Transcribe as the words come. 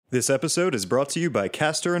This episode is brought to you by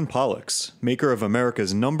Castor & Pollux, maker of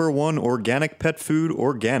America's #1 organic pet food,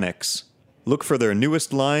 Organics. Look for their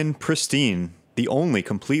newest line, Pristine, the only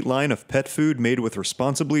complete line of pet food made with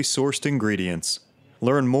responsibly sourced ingredients.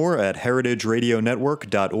 Learn more at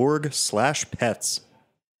heritageradionetwork.org/pets.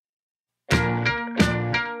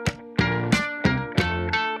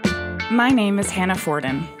 My name is Hannah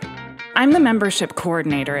Forden. I'm the membership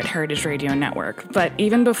coordinator at Heritage Radio Network, but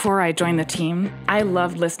even before I joined the team, I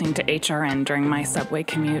loved listening to HRN during my subway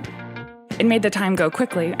commute. It made the time go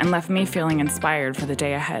quickly and left me feeling inspired for the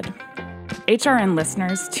day ahead. HRN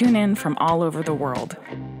listeners tune in from all over the world,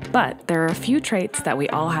 but there are a few traits that we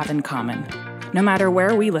all have in common, no matter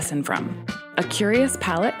where we listen from. A curious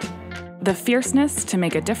palate, the fierceness to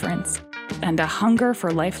make a difference, and a hunger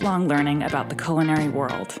for lifelong learning about the culinary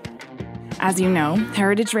world. As you know,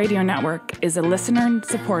 Heritage Radio Network is a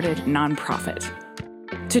listener-supported nonprofit.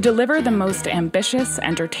 To deliver the most ambitious,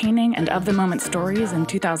 entertaining, and of-the-moment stories in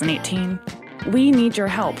 2018, we need your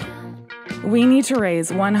help. We need to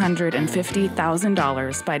raise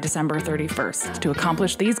 $150,000 by December 31st to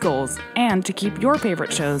accomplish these goals and to keep your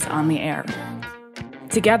favorite shows on the air.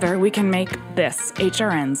 Together, we can make this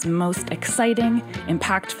HRN's most exciting,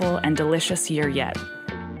 impactful, and delicious year yet.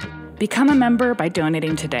 Become a member by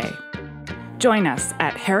donating today. Join us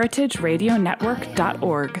at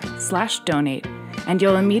heritageradionetwork.org/donate, and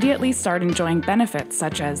you'll immediately start enjoying benefits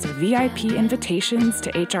such as VIP invitations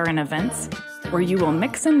to HRN events, where you will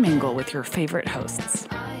mix and mingle with your favorite hosts.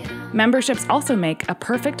 Memberships also make a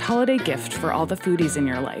perfect holiday gift for all the foodies in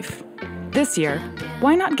your life. This year,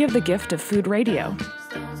 why not give the gift of food radio?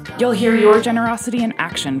 You'll hear your generosity in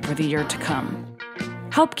action for the year to come.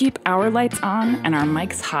 Help keep our lights on and our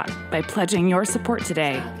mics hot by pledging your support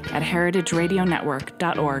today at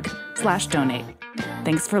heritageradionetwork.org/donate.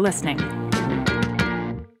 Thanks for listening.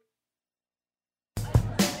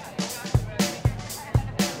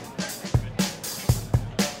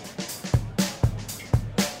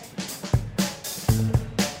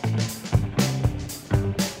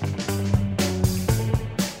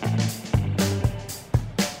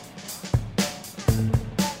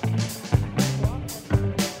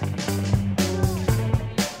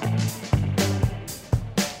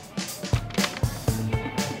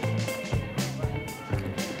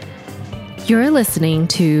 You're listening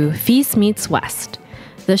to Feast Meets West,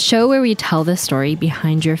 the show where we tell the story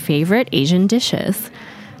behind your favorite Asian dishes.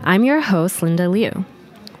 I'm your host, Linda Liu.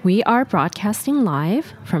 We are broadcasting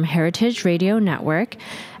live from Heritage Radio Network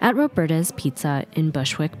at Roberta's Pizza in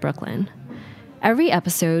Bushwick, Brooklyn. Every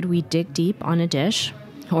episode, we dig deep on a dish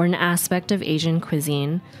or an aspect of Asian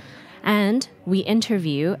cuisine, and we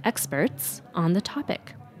interview experts on the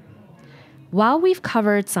topic. While we've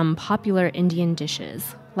covered some popular Indian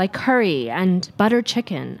dishes, like curry and butter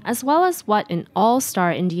chicken, as well as what an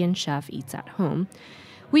all-star Indian chef eats at home,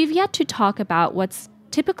 we've yet to talk about what's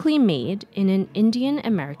typically made in an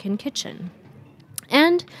Indian-American kitchen.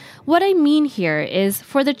 And what I mean here is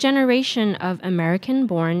for the generation of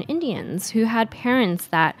American-born Indians who had parents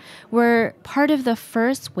that were part of the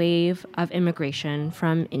first wave of immigration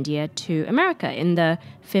from India to America in the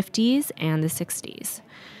 50s and the 60s.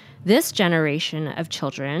 This generation of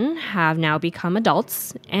children have now become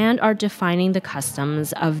adults and are defining the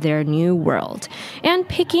customs of their new world and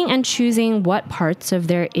picking and choosing what parts of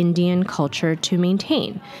their Indian culture to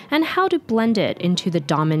maintain and how to blend it into the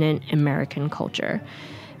dominant American culture.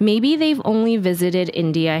 Maybe they've only visited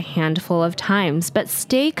India a handful of times, but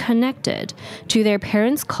stay connected to their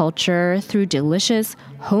parents' culture through delicious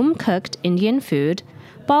home-cooked Indian food,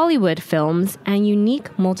 Bollywood films, and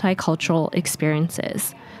unique multicultural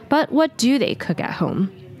experiences. But what do they cook at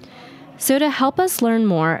home? So to help us learn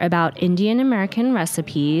more about Indian American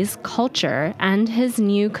recipes, culture, and his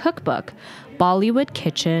new cookbook, Bollywood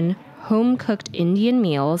Kitchen, Home-Cooked Indian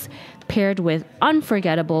Meals, paired with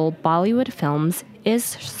unforgettable Bollywood films,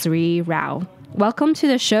 is Sri Rao. Welcome to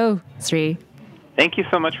the show, Sri. Thank you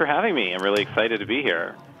so much for having me. I'm really excited to be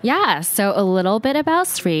here. Yeah, so a little bit about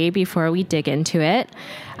Sri before we dig into it.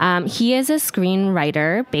 He is a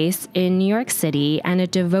screenwriter based in New York City and a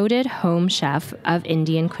devoted home chef of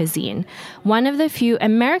Indian cuisine. One of the few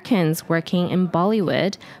Americans working in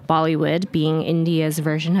Bollywood, Bollywood being India's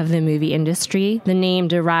version of the movie industry. The name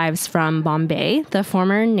derives from Bombay, the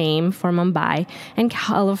former name for Mumbai, and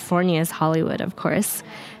California's Hollywood, of course.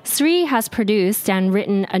 Sri has produced and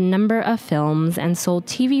written a number of films and sold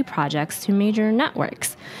TV projects to major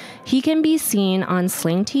networks. He can be seen on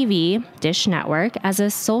Sling TV, Dish Network, as a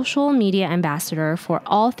social media ambassador for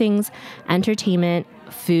all things entertainment,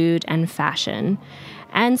 food, and fashion.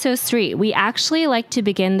 And so, Sri, we actually like to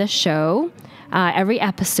begin the show every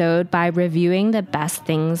episode by reviewing the best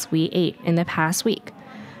things we ate in the past week.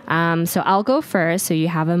 So I'll go first, so you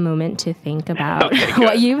have a moment to think about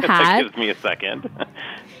what you've had. That gives me a second.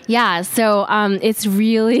 Yeah, so it's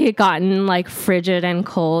really gotten like frigid and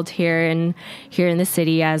cold here in the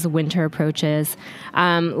city as winter approaches.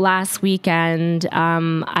 Last weekend,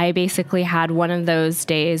 I basically had one of those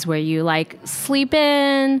days where you like sleep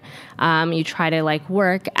in, you try to like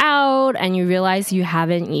work out, and you realize you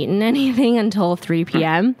haven't eaten anything until 3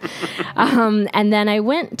 p.m. And then I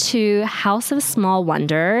went to House of Small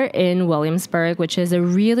Wonder in Williamsburg, which is a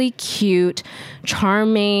really cute,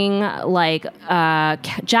 charming, like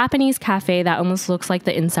Japanese cafe that almost looks like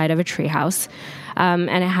the inside of a treehouse. And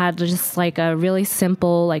it had just like a really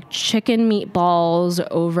simple like chicken meatballs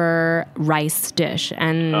over rice dish.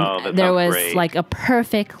 And there was great. like a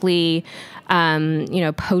perfectly,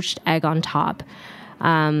 poached egg on top.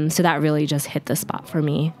 So that really just hit the spot for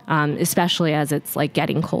me, especially as it's like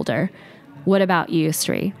getting colder. What about you,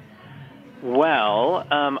 Sri? Well,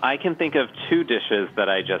 I can think of 2 dishes that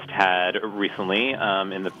I just had recently,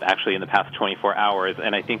 in the past 24 hours,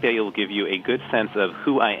 and I think they will give you a good sense of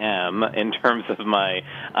who I am in terms of my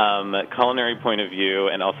culinary point of view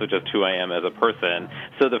and also just who I am as a person.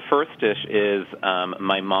 So the first dish is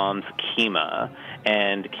my mom's keema.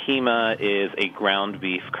 And keema is a ground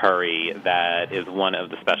beef curry that is one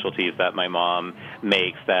of the specialties that my mom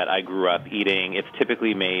makes that I grew up eating. It's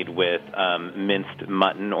typically made with minced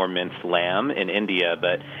mutton or minced lamb in India,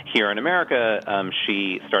 but here in America,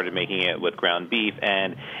 she started making it with ground beef,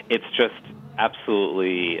 and it's just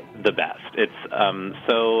absolutely the best. It's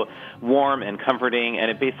so warm and comforting,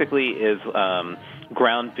 and it basically is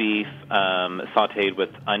ground beef sautéed with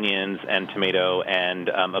onions and tomato and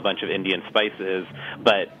a bunch of Indian spices,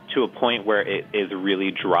 but to a point where it is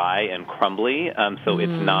really dry and crumbly. So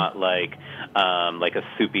it's not like a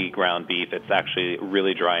soupy ground beef. It's actually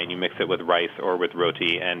really dry, and you mix it with rice or with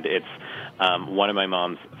roti, and it's one of my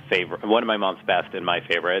mom's best and my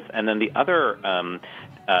favorites. And then the other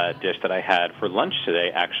dish that I had for lunch today,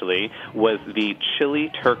 actually, was the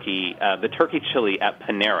turkey chili at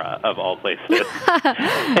Panera, of all places.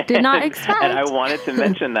 Did not expect. And I wanted to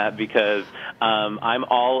mention that because I'm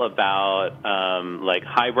all about like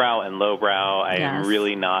highbrow and lowbrow. I am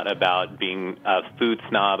really not about being a food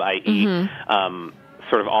snob. I eat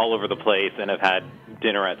sort of all over the place and have had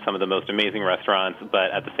dinner at some of the most amazing restaurants,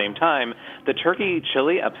 but at the same time, the turkey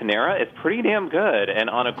chili at Panera is pretty damn good. And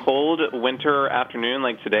on a cold winter afternoon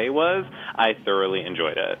like today was, I thoroughly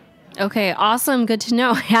enjoyed it. Okay, awesome. Good to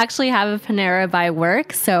know. I actually have a Panera by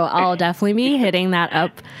work, so I'll definitely be hitting that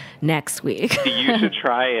up next week. You should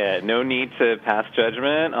try it. No need to pass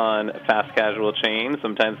judgment on fast casual chains.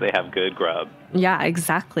 Sometimes they have good grub. Yeah,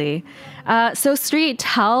 exactly. So, Sri,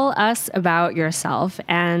 tell us about yourself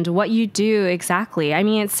and what you do exactly. I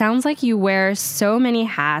mean, it sounds like you wear so many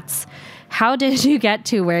hats. How did you get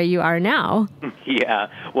to where you are now? Yeah,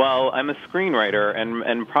 well, I'm a screenwriter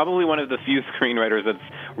and probably one of the few screenwriters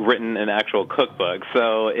that's written an actual cookbook.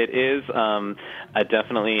 So it is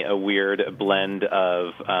definitely a weird blend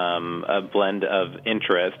of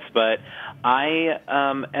interests. But I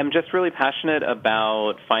am just really passionate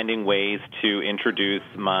about finding ways to introduce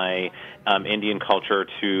my Indian culture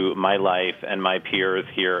to my life and my peers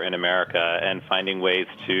here in America, and finding ways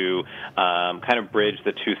to kind of bridge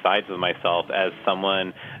the two sides of myself as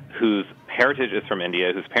someone whose heritage is from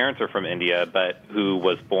India, whose parents are from India, but who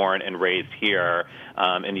was born and raised here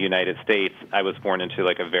in the United States. I was born into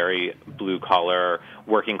like a very blue-collar,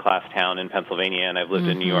 working-class town in Pennsylvania, and I've lived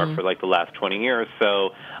in New York for like the last 20 years.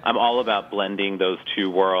 So I'm all about blending those two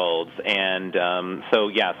worlds. And so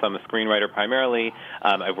I'm a screenwriter primarily.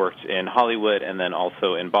 I've worked in Hollywood and then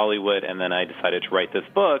also in Bollywood, and then I decided to write this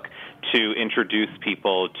book to introduce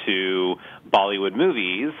people to Bollywood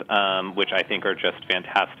movies, which I think are just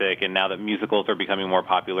fantastic. And now that musicals are becoming more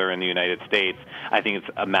popular in the United States, I think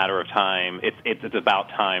it's a matter of time. It's about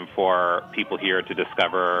time for people here to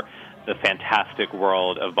discover the fantastic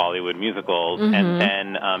world of Bollywood musicals. And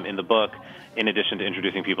then in the book, in addition to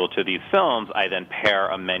introducing people to these films, I then pair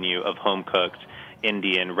a menu of home-cooked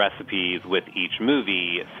Indian recipes with each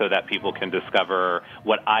movie so that people can discover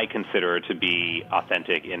what I consider to be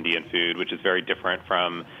authentic Indian food, which is very different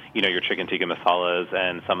from, your chicken tikka masalas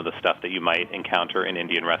and some of the stuff that you might encounter in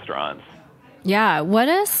Indian restaurants. Yeah, what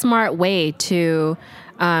a smart way to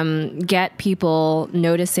get people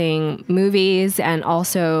noticing movies and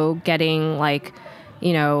also getting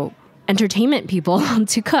entertainment people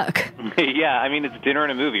to cook. Yeah, I mean, it's dinner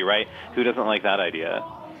and a movie, right? Who doesn't like that idea?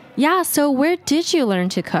 Yeah, so where did you learn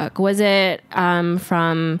to cook? Was it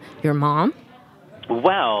from your mom?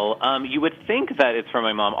 Well, you would think that it's from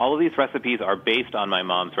my mom. All of these recipes are based on my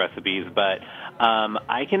mom's recipes, but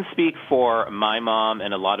I can speak for my mom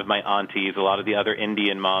and a lot of my aunties, a lot of the other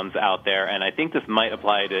Indian moms out there, and I think this might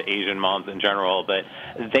apply to Asian moms in general, but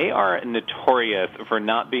they are notorious for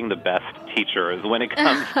not being the best teachers when it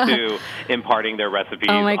comes to imparting their recipes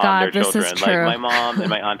oh my on God, their this children. Is true. Like my mom and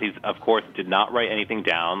my aunties, of course, did not write anything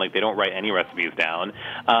down. Like they don't write any recipes down.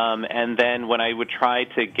 And then when I would try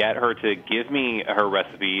to get her to give me her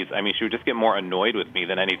recipes, I mean, she would just get more annoyed with me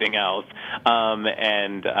than anything else.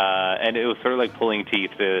 And it was sort of like pulling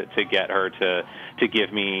teeth to get her to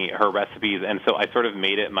give me her recipes. And so I sort of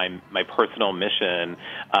made it my personal mission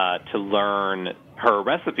to learn her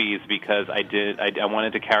recipes because I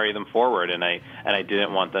wanted to carry them forward, and I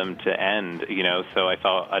didn't want them to end, so I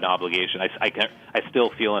felt an obligation. I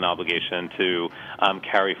still feel an obligation to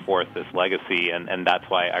carry forth this legacy, and that's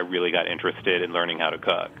why I really got interested in learning how to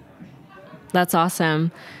cook. That's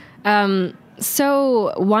awesome.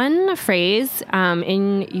 So one phrase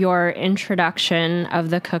in your introduction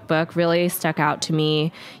of the cookbook really stuck out to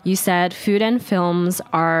me. You said food and films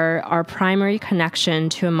are our primary connection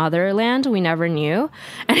to a motherland we never knew.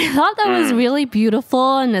 And I thought that was really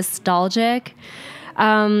beautiful and nostalgic.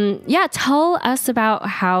 Tell us about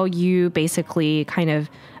how you basically kind of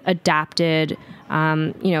adapted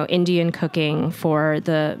Indian cooking for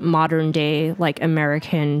the modern day, like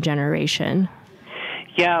American generation.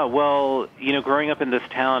 Yeah, well, growing up in this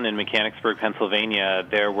town in Mechanicsburg, Pennsylvania,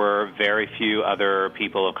 there were very few other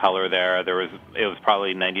people of color there. It was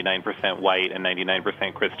probably 99% white and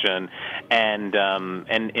 99% Christian. And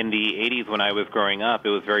in the 80s when I was growing up, it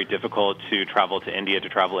was very difficult to travel to India, to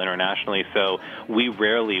travel internationally, so we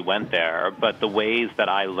rarely went there. But the ways that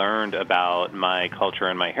I learned about my culture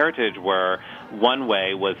and my heritage were, one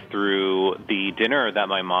way was through the dinner that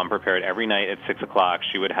my mom prepared every night at 6 o'clock.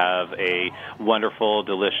 She would have a wonderful,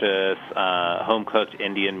 delicious, home-cooked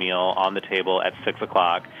Indian meal on the table at 6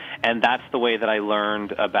 o'clock. And that's the way that I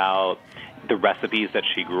learned about the recipes that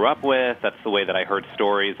she grew up with. That's the way that I heard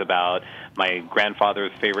stories about my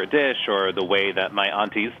grandfather's favorite dish, or the way that my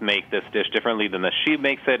aunties make this dish differently than she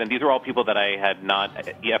makes it. And these are all people that I had not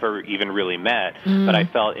ever even really met, but I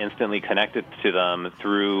felt instantly connected to them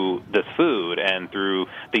through this food and through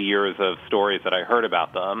the years of stories that I heard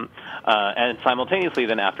about them. And simultaneously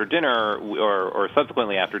then after dinner, or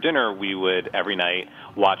subsequently after dinner, we would every night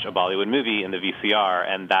watch a Bollywood movie in the VCR,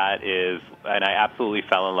 and I absolutely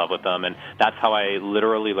fell in love with them. And that's how I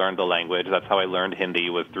literally learned the language. That's how I learned Hindi,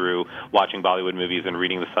 was through watching Bollywood movies and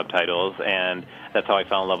reading the subtitles. And that's how I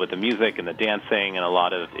fell in love with the music and the dancing and a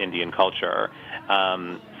lot of Indian culture.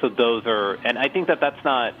 So those are, and I think that that's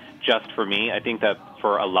not just for me. I think that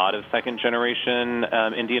for a lot of second-generation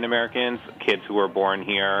Indian Americans, kids who were born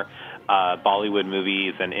here, Bollywood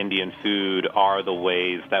movies and Indian food are the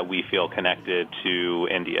ways that we feel connected to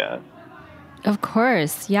India. Of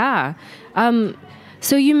course, yeah.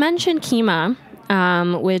 So you mentioned keema,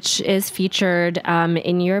 which is featured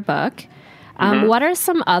in your book. What are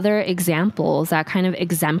some other examples that kind of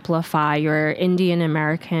exemplify your Indian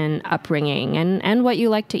American upbringing and what you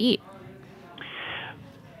like to eat?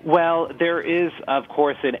 Well, there is, of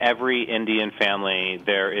course, in every Indian family,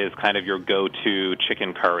 there is kind of your go-to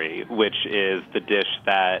chicken curry, which is the dish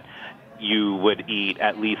that you would eat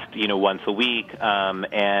at least, once a week.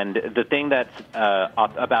 And the thing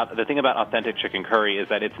about authentic chicken curry is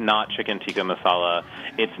that it's not chicken tikka masala.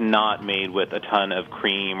 It's not made with a ton of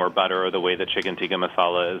cream or butter or the way that chicken tikka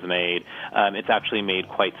masala is made. It's actually made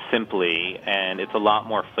quite simply, and it's a lot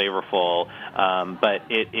more flavorful. But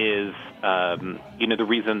it is, the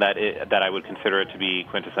reason that I would consider it to be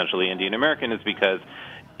quintessentially Indian American is because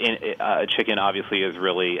chicken obviously is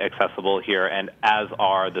really accessible here, and as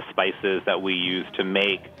are the spices that we use to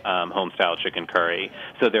make home-style chicken curry.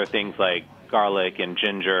 So there are things like garlic and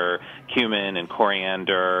ginger, cumin and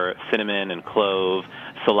coriander, cinnamon and clove,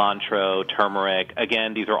 cilantro, turmeric.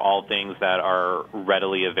 Again, these are all things that are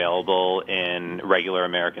readily available in regular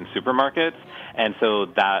American supermarkets, and so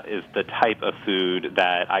that is the type of food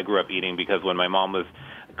that I grew up eating, because when my mom was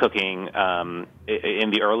cooking in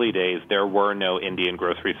the early days, there were no Indian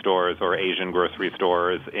grocery stores or Asian grocery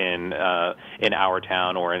stores in our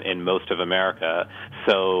town or in most of America.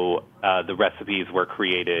 So the recipes were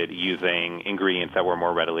created using ingredients that were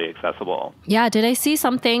more readily accessible. Yeah, did I see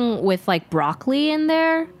something with like broccoli in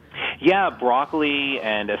there? Yeah, broccoli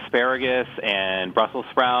and asparagus and Brussels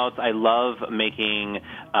sprouts. I love making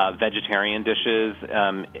vegetarian dishes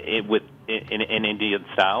in Indian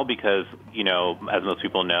style because, as most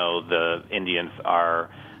people know, the Indians are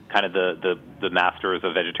kind of the the masters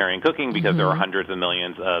of vegetarian cooking because there are hundreds of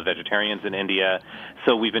millions of vegetarians in India.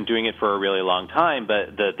 So we've been doing it for a really long time.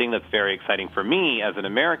 But the thing that's very exciting for me as an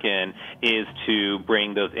American is to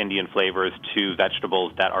bring those Indian flavors to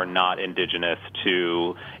vegetables that are not indigenous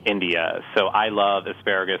to India. So I love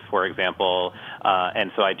asparagus, for example,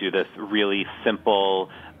 and so I do this really simple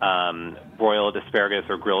broiled asparagus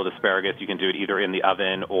or grilled asparagus. You can do it either in the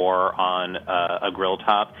oven or on a grill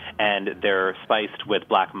top, and they're spiced with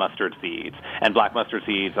black mustard seeds. And black mustard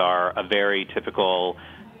seeds are a very typical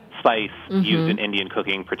spice used in Indian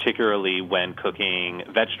cooking, particularly when cooking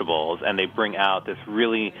vegetables, and they bring out this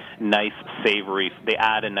really nice savory, they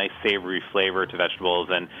add a nice savory flavor to vegetables,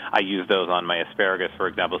 and I use those on my asparagus, for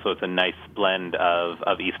example, so it's a nice blend of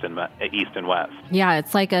East and West. Yeah,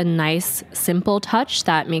 it's like a nice, simple touch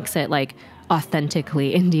that makes it like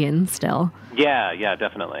authentically Indian still. Yeah,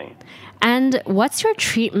 definitely. And what's your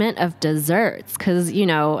treatment of desserts? Because,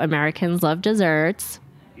 Americans love desserts.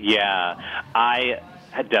 Yeah, I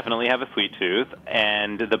definitely have a sweet tooth,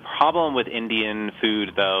 and the problem with Indian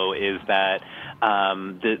food, though, is that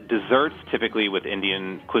the desserts typically with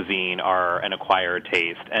Indian cuisine are an acquired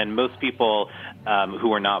taste, and most people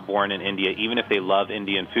who are not born in India, even if they love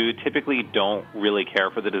Indian food, typically don't really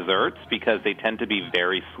care for the desserts because they tend to be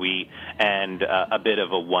very sweet and a bit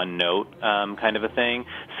of a one-note kind of a thing.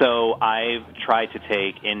 So I've tried to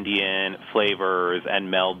take Indian flavors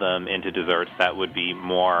and meld them into desserts that would be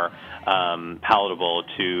more palatable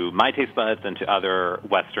to my taste buds and to other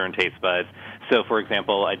Western taste buds. So, for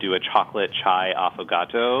example, I do a chocolate chai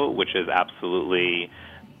affogato, which is absolutely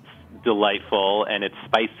delightful, and it's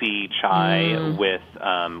spicy chai with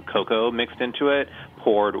cocoa mixed into it,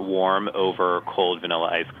 poured warm over cold vanilla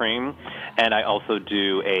ice cream. And I also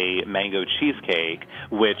do a mango cheesecake,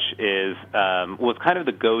 which is was kind of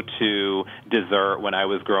the go-to dessert when I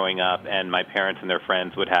was growing up and my parents and their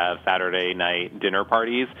friends would have Saturday night dinner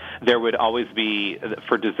parties. There would always be,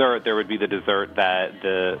 for dessert, there would be the dessert that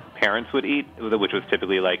the parents would eat, which was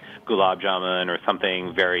typically like gulab jamun or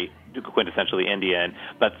something very quintessentially Indian,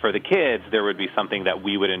 but for the kids, there would be something that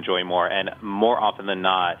we would enjoy more, and more often than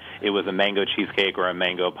not, it was a mango cheesecake or a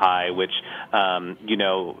mango pie, which,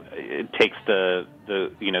 it takes the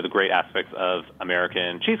great aspects of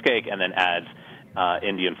American cheesecake and then adds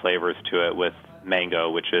Indian flavors to it with mango,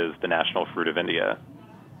 which is the national fruit of India.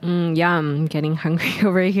 Yeah, I'm getting hungry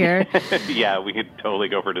over here. Yeah, we could totally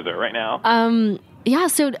go for dessert right now. Yeah,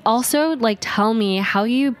 so also, tell me how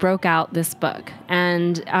you broke out this book.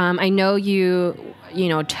 And I know you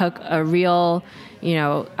took a real,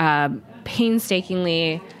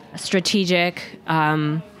 painstakingly strategic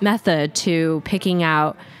method to picking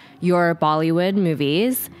out your Bollywood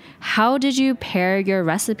movies. How did you pair your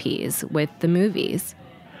recipes with the movies?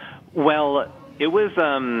 Well, it was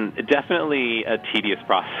definitely a tedious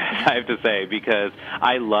process, I have to say, because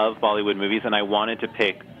I love Bollywood movies and I wanted to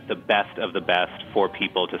pick the best of the best for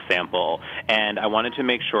people to sample. And I wanted to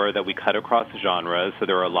make sure that we cut across genres. So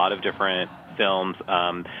there are a lot of different films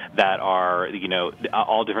that are,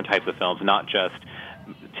 all different types of films, not just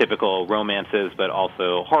typical romances, but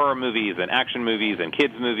also horror movies and action movies and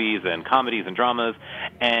kids movies and comedies and dramas.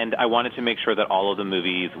 And I wanted to make sure that all of the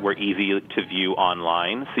movies were easy to view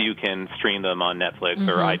online, so you can stream them on Netflix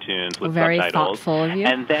or iTunes with Very subtitles. Thoughtful of you.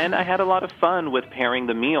 And then I had a lot of fun with pairing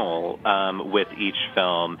the meal with each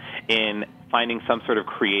film in finding some sort of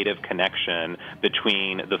creative connection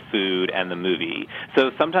between the food and the movie.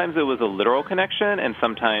 So sometimes it was a literal connection, and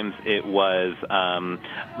sometimes it was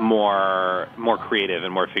more creative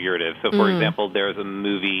and more figurative. So, for example, there's a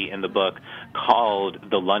movie in the book called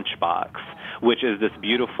The Lunchbox, which is this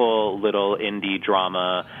beautiful little indie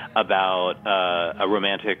drama about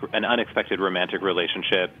an unexpected romantic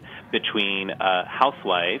relationship between a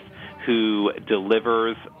housewife who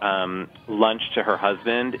delivers lunch to her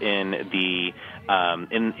husband in the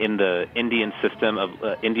Indian system of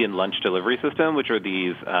Indian lunch delivery system, which are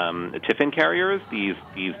these tiffin carriers, these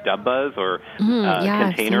dabbas or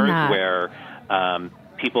containers where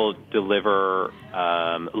people deliver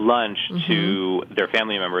lunch to their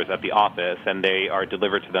family members at the office, and they are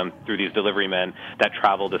delivered to them through these delivery men that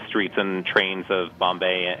travel the streets and trains of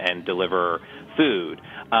Bombay and deliver food.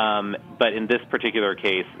 But in this particular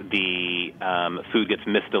case, the food gets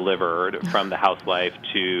misdelivered from the housewife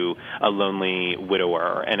to a lonely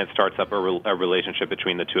widower, and it starts up a relationship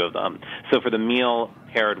between the two of them. So for the meal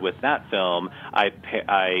paired with that film,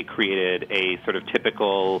 I created a sort of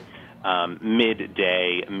typical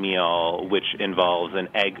midday meal, which involves an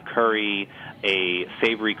egg curry, a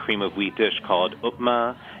savory cream of wheat dish called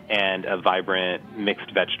upma, and a vibrant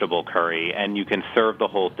mixed vegetable curry. And you can serve the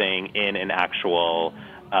whole thing in an actual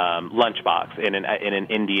lunchbox in an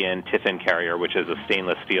Indian tiffin carrier, which is a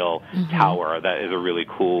stainless steel tower. That is a really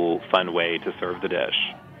cool, fun way to serve the dish.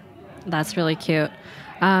 That's really cute.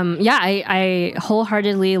 I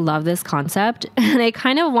wholeheartedly love this concept, and I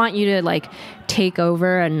kind of want you to like take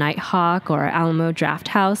over a Nighthawk or Alamo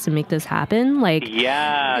Drafthouse and make this happen. Like,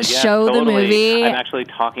 show totally. the movie. I'm actually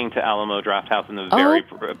talking to Alamo Drafthouse in the very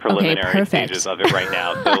preliminary stages of it right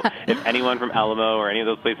now. So if anyone from Alamo or any of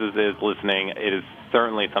those places is listening, it is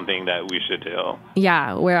certainly something that we should do.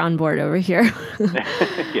 Yeah, we're on board over here.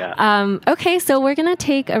 Yeah. Okay, so we're going to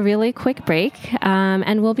take a really quick break,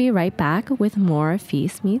 and we'll be right back with more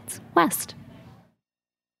Feast Meets West.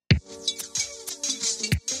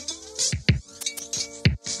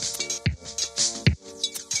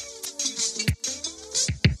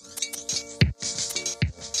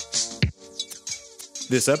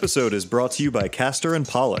 This episode is brought to you by Castor and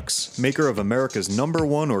Pollux, maker of America's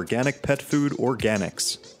 #1 organic pet food,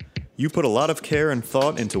 Organics. You put a lot of care and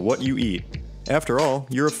thought into what you eat. After all,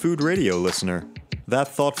 you're a food radio listener. That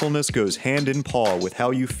thoughtfulness goes hand in paw with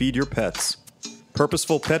how you feed your pets.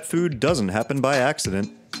 Purposeful pet food doesn't happen by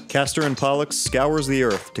accident. Castor and Pollux scours the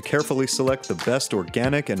earth to carefully select the best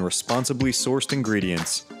organic and responsibly sourced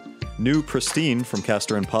ingredients. New Pristine from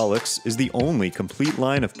Castor and Pollux is the only complete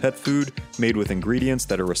line of pet food made with ingredients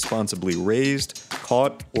that are responsibly raised,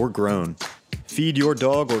 caught, or grown. Feed your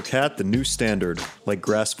dog or cat the new standard, like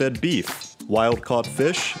grass-fed beef, wild-caught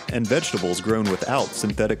fish, and vegetables grown without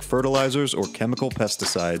synthetic fertilizers or chemical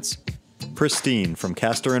pesticides. Pristine from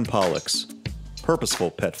Castor and Pollux. Purposeful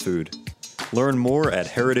pet food. Learn more at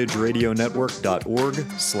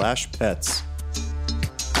heritageradionetwork.org/pets.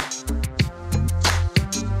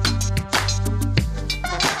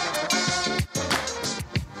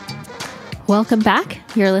 Welcome back.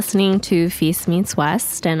 You're listening to Feast Meets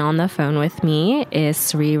West, and on the phone with me is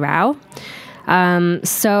Sri Rao.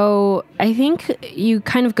 So I think you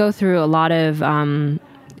kind of go through a lot of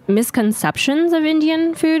misconceptions of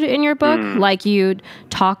Indian food in your book. Like you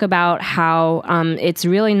talk about how it's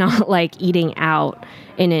really not like eating out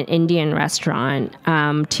in an Indian restaurant.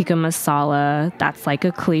 Tikka masala, that's like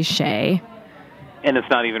a cliche. And it's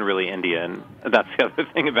not even really Indian. That's the other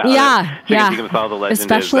thing about it. Tikka masala, the legend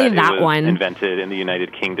especially is that it was one invented in the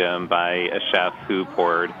United Kingdom by a chef who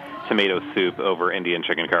poured tomato soup over Indian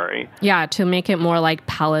chicken curry. Yeah, to make it more like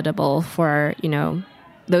palatable for,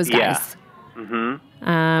 those guys. Yeah.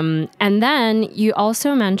 And then you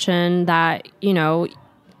also mentioned that,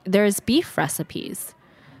 there's beef recipes.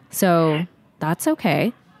 So that's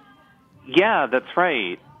okay. Yeah, that's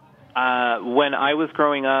right. When I was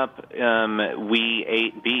growing up, we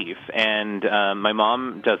ate beef, and my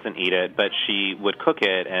mom doesn't eat it, but she would cook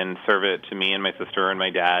it and serve it to me and my sister and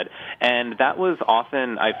my dad. And that was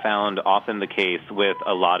often the case with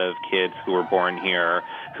a lot of kids who were born here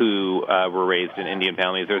who were raised in Indian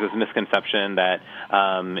families. There's this misconception that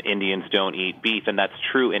Indians don't eat beef, and that's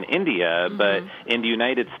true in India, but in the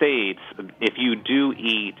United States, if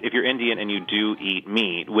you're Indian and you do eat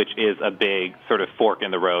meat, which is a big sort of fork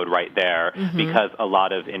in the road right there, because a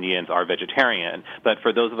lot of Indians are vegetarian. But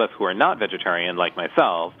for those of us who are not vegetarian, like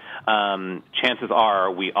myself, chances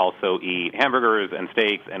are we also eat hamburgers and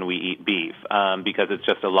steaks and we eat beef, because it's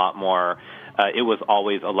just a lot more, it was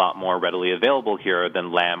always a lot more readily available here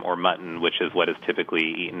than lamb or mutton, which is what is typically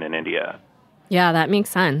eaten in India. Yeah, that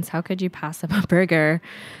makes sense. How could you pass up a burger,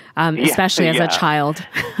 especially as a child?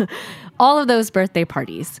 All of those birthday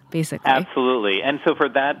parties, basically. Absolutely. And so for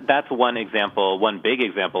that's one big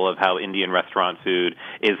example of how Indian restaurant food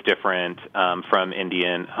is different from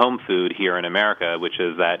Indian home food here in America, which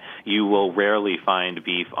is that you will rarely find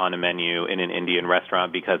beef on a menu in an Indian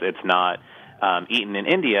restaurant because it's not eaten in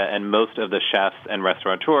India, and most of the chefs and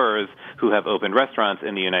restaurateurs who have opened restaurants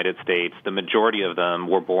in the United States, the majority of them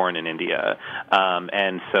were born in India.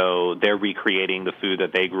 And so they're recreating the food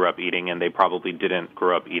that they grew up eating, and they probably didn't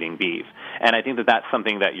grow up eating beef. And I think that that's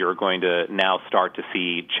something that you're going to now start to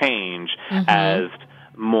see change as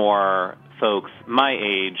more folks my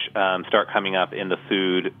age start coming up in the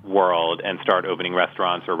food world and start opening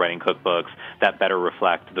restaurants or writing cookbooks that better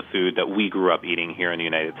reflect the food that we grew up eating here in the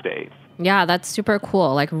United States. Yeah, that's super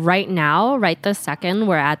cool. Like right now, right this second,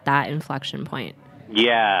 we're at that inflection point.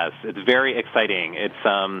 Yes, it's very exciting.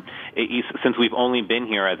 Since we've only been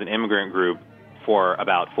here as an immigrant group for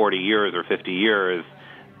about 40 years or 50 years,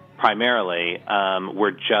 primarily,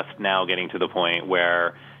 we're just now getting to the point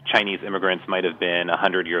where Chinese immigrants might have been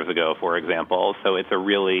 100 years ago, for example. So it's a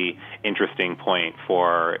really interesting point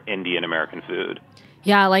for Indian American food.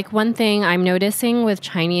 Yeah, like one thing I'm noticing with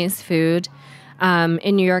Chinese food,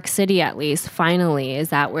 in New York City at least, finally, is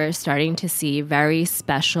that we're starting to see very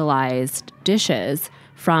specialized dishes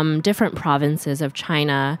from different provinces of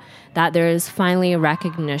China, that there is finally a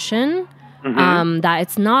recognition that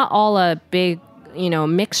it's not all a big,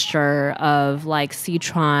 mixture of like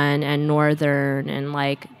Sichuan and Northern and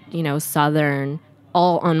like, Southern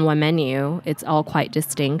all on one menu. It's all quite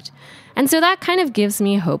distinct. And so that kind of gives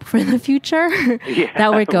me hope for the future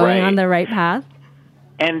that we're going on the right path.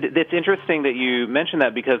 And it's interesting that you mentioned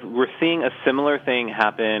that because we're seeing a similar thing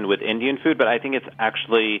happen with Indian food, but I think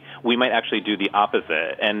we might actually do the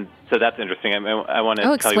opposite. And so that's interesting. I want to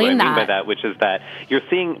tell you what I mean by that, which is that you're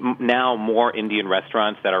seeing now more Indian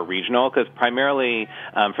restaurants that are regional, because primarily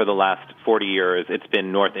for the last 40 years, it's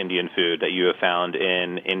been North Indian food that you have found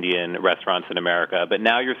in Indian restaurants in America. But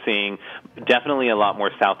now you're seeing definitely a lot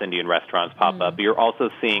more South Indian restaurants pop up. But you're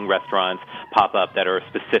also seeing restaurants pop up that are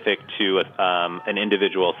specific to an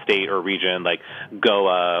individual state or region, like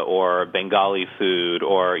Goa or Bengali food,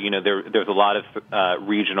 or there's a lot of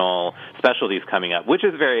regional specialties coming up, which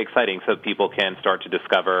is very exciting, so people can start to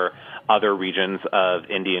discover other regions of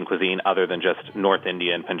Indian cuisine other than just North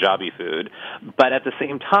Indian Punjabi food. But at the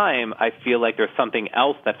same time, I feel like there's something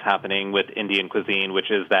else that's happening with Indian cuisine,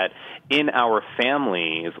 which is that in our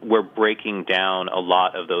families, we're breaking down a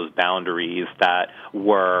lot of those boundaries that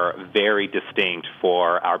were very distinct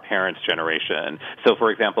for our parents' generation. So,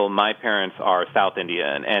 for example, my parents are South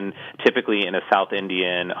Indian, and typically in a South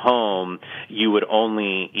Indian home, you would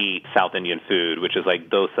only eat South Indian food, which is like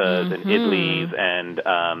dosas and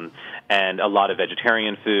idlis and a lot of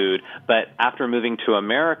vegetarian food. But after moving to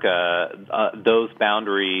America, those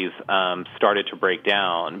boundaries started to break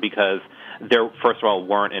down because there, first of all,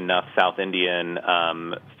 weren't enough South Indian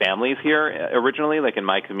families here originally. Like in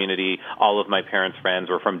my community, all of my parents' friends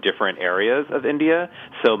were from different areas of India.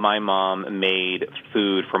 So my mom made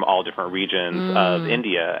food from all different regions of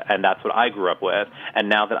India, and that's what I grew up with. And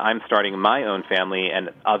now that I'm starting my own family and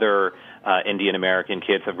other Indian American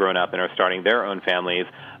kids have grown up and are starting their own families,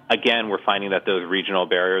 again, we're finding that those regional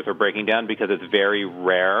barriers are breaking down because it's very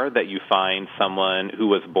rare that you find someone who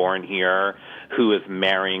was born here who is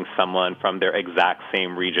marrying someone from their exact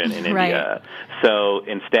same region in India. So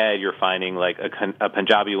instead, you're finding like a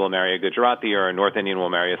Punjabi will marry a Gujarati, or a North Indian will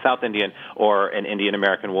marry a South Indian, or an Indian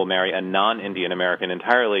American will marry a non-Indian American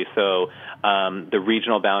entirely. So the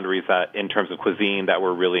regional boundaries that, in terms of cuisine, that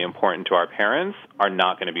were really important to our parents are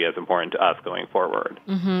not going to be as important to us going forward.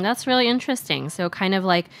 That's really interesting. So kind of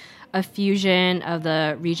like a fusion of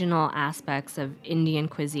the regional aspects of Indian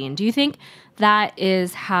cuisine. Do you think that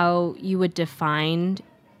is how you would define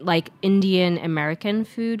like Indian American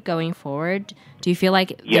food going forward? Do you feel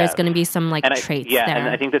like there's going to be some like traits there? And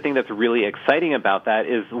I think the thing that's really exciting about that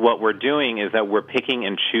is what we're doing is that we're picking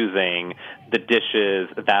and choosing the dishes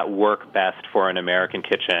that work best for an American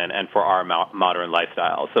kitchen and for our modern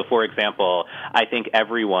lifestyle. So, for example, I think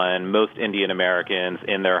most Indian Americans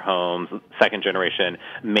in their homes, second generation,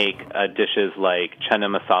 make dishes like chana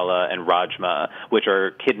masala and rajma, which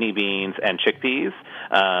are kidney beans and chickpeas.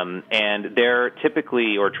 And they're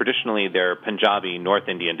typically or traditionally they're Punjabi, North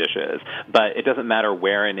Indian dishes. But it doesn't matter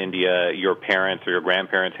where in India your parents or your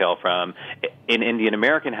grandparents hail from. In Indian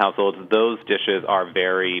American households, those dishes are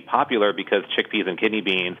very popular because chickpeas and kidney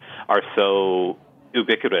beans are so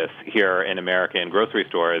ubiquitous here in American grocery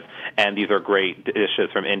stores, and these are great dishes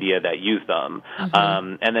from India that use them.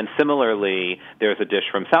 And then similarly, there's a dish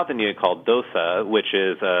from South India called dosa, which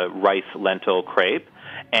is a rice lentil crepe.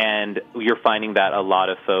 And you're finding that a lot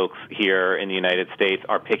of folks here in the United States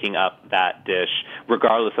are picking up that dish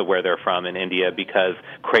regardless of where they're from in India because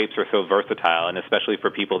crepes are so versatile. And especially for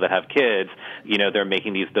people that have kids, they're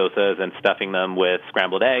making these dosas and stuffing them with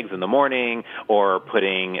scrambled eggs in the morning or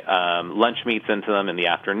putting lunch meats into them in the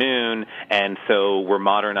afternoon. And so we're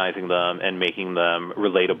modernizing them and making them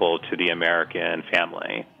relatable to the American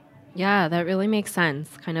family. Yeah, that really makes sense.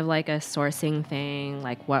 Kind of like a sourcing thing,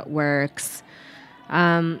 like what works.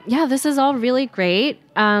 This is all really great.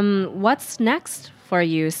 What's next for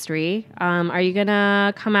you, Sri? Are you going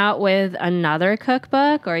to come out with another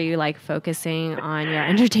cookbook, or are you like focusing on your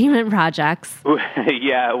entertainment projects?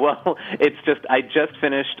 Yeah, well, I just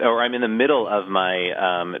finished, or I'm in the middle of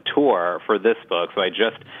my tour for this book. So I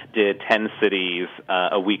just did 10 cities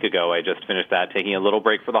a week ago. I just finished that, taking a little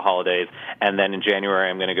break for the holidays. And then in January,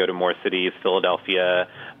 I'm going to go to more cities. Philadelphia,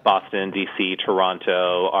 Boston, D.C.,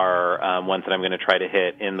 Toronto are ones that I'm going to try to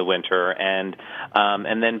hit in the winter. And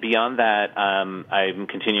then beyond that, I'm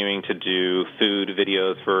continuing to do food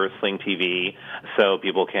videos for Sling TV so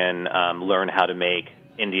people can learn how to make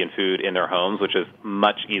Indian food in their homes, which is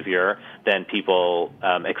much easier than people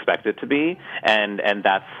expect it to be. And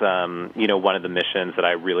that's, one of the missions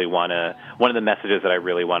that one of the messages that I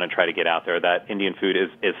really want to try to get out there, that Indian food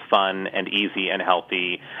is fun and easy and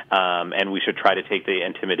healthy, and we should try to take the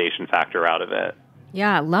intimidation factor out of it.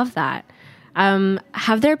 Yeah, I love that.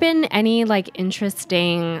 Have there been any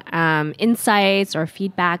interesting insights or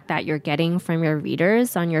feedback that you're getting from your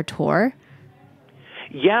readers on your tour?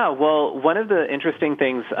 Yeah, well, one of the interesting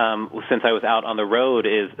things since I was out on the road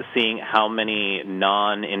is seeing how many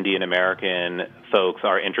non-Indian American folks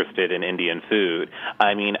are interested in Indian food.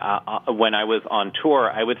 I mean, when I was on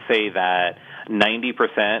tour, I would say that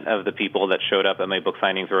 90% of the people that showed up at my book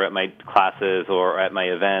signings or at my classes or at my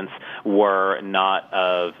events were not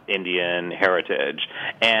of Indian heritage,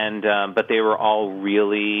 but they were all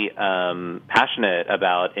really passionate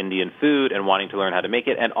about Indian food and wanting to learn how to make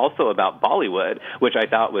it, and also about Bollywood, which I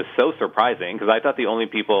thought was so surprising, because I thought the only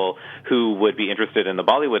people who would be interested in the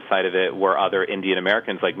Bollywood side of it were other Indian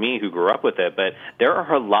Americans like me who grew up with it. But there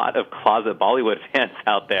are a lot of closet Bollywood fans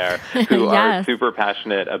out there who are super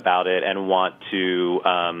passionate about it and want to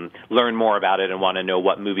learn more about it and want to know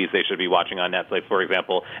what movies they should be watching on Netflix, for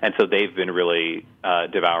example. And so they've been really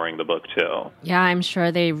devouring the book, too. Yeah, I'm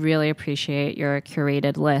sure they really appreciate your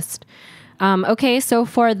curated list. Okay, so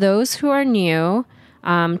for those who are new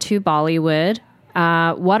to Bollywood,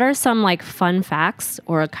 what are some fun facts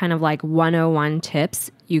or kind of 101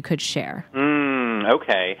 tips you could share?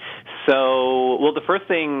 Okay. So, well, the first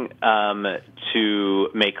thing to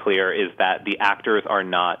make clear is that the actors are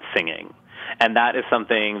not singing. And that is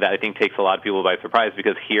something that I think takes a lot of people by surprise,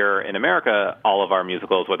 because here in America, all of our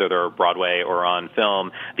musicals, whether they're Broadway or on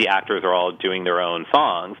film, the actors are all doing their own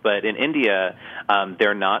songs. But in India,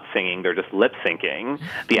 they're not singing, they're just lip-syncing,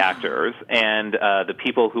 the actors. And the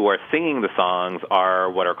people who are singing the songs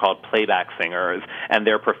are what are called playback singers, and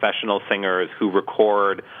they're professional singers who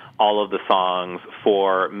record all of the songs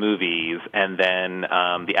for movies, and then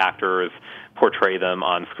the actors portray them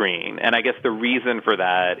on screen. And I guess the reason for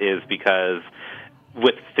that is because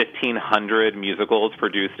with 1,500 musicals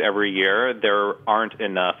produced every year, there aren't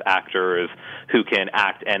enough actors who can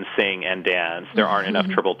act and sing and dance. There aren't enough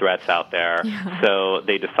triple threats out there. Yeah. So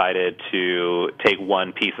they decided to take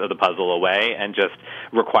one piece of the puzzle away and just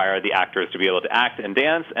require the actors to be able to act and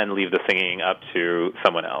dance and leave the singing up to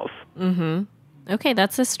someone else. Mm-hmm. Okay,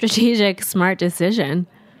 that's a strategic, smart decision.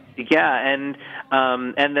 Yeah, and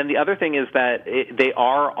then the other thing is that they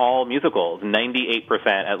are all musicals. 98%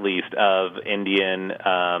 at least of Indian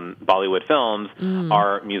Bollywood films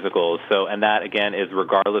are musicals. So, and that again is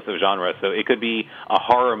regardless of genre. So it could be a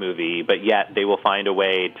horror movie, but yet they will find a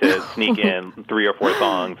way to sneak in 3 or 4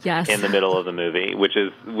 songs in the middle of the movie, which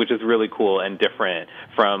is really cool and different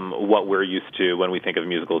from what we're used to when we think of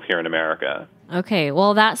musicals here in America. Okay,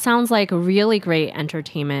 well, that sounds like really great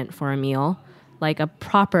entertainment for a meal. Like a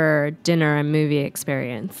proper dinner and movie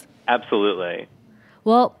experience. Absolutely.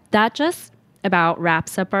 Well, that just about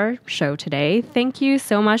wraps up our show today. Thank you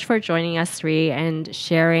so much for joining us, Sri, and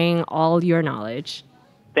sharing all your knowledge.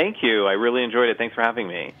 Thank you. I really enjoyed it. Thanks for having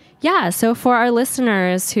me. Yeah, so for our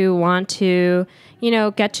listeners who want to,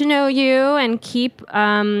 get to know you and keep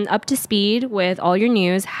up to speed with all your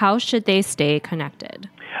news, how should they stay connected?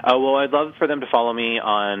 Well, I'd love for them to follow me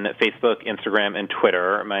on Facebook, Instagram, and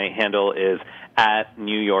Twitter. My handle is at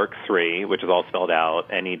New York 3, which is all spelled out,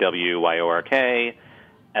 NEWYORK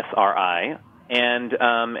SRI. And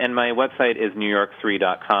my website is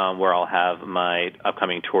newyork3.com, where I'll have my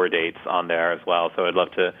upcoming tour dates on there as well. So I'd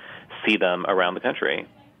love to see them around the country.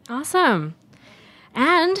 Awesome.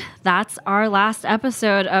 And that's our last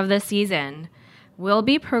episode of the season. We'll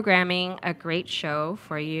be programming a great show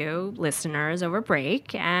for you listeners over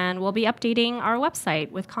break, and we'll be updating our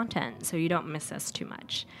website with content so you don't miss us too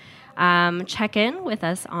much. Check in with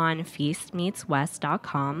us on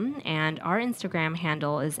feastmeetswest.com, and our Instagram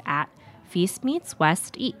handle is at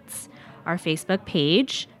feastmeetswesteats, our Facebook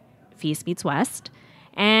page, Feast Meets West,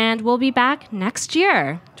 and we'll be back next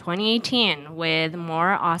year, 2018, with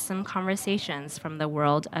more awesome conversations from the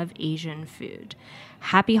world of Asian food.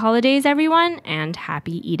 Happy holidays, everyone, and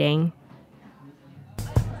happy eating.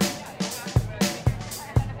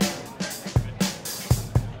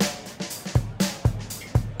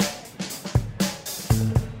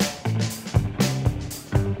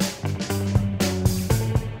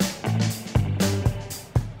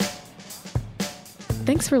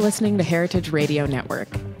 Thanks for listening to Heritage Radio Network,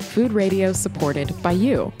 food radio supported by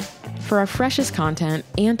you. For our freshest content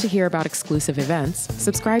and to hear about exclusive events,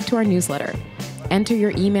 subscribe to our newsletter. Enter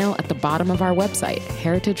your email at the bottom of our website,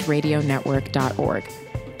 heritageradionetwork.org.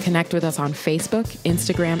 Connect with us on Facebook,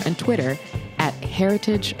 Instagram, and Twitter at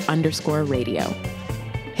 @heritage_radio.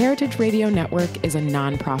 Heritage Radio Network is a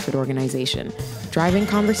nonprofit organization driving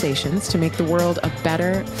conversations to make the world a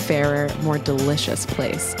better, fairer, more delicious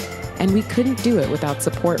place. And we couldn't do it without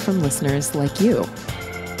support from listeners like you.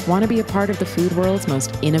 Want to be a part of the food world's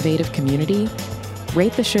most innovative community?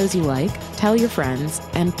 Rate the shows you like, tell your friends,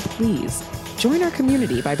 and please join our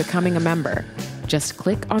community by becoming a member. Just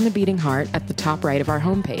click on the beating heart at the top right of our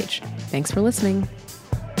homepage. Thanks for listening.